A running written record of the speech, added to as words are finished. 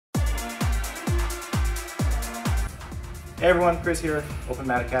Hey everyone, Chris here, Open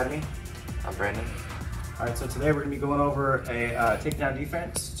Mat Academy. I'm Brandon. All right, so today we're going to be going over a takedown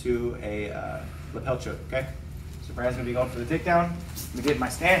defense to a lapel choke, okay? So Brandon's going to be going for the takedown. I'm going to get my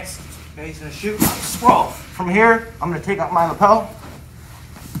stance. Okay, he's going to shoot, sprawl. From here, I'm going to take out my lapel,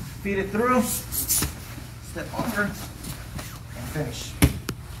 feed it through, step over, and finish.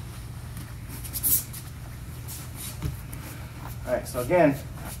 All right, so again,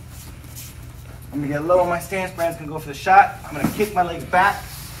 I'm gonna get low on my stance. Brandon's gonna go for the shot. I'm gonna kick my legs back,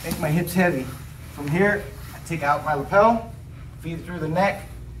 make my hips heavy. From here, I take out my lapel, feed it through the neck,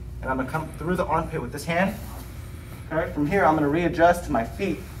 and I'm gonna come through the armpit with this hand. All right, from here, I'm gonna readjust to my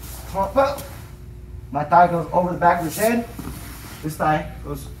feet. Pump up. My thigh goes over the back of his head. This thigh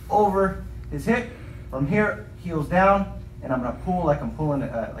goes over his hip. From here, heels down, and I'm gonna pull like I'm pulling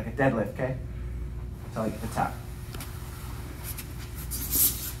like a deadlift, okay? Until I get to the top.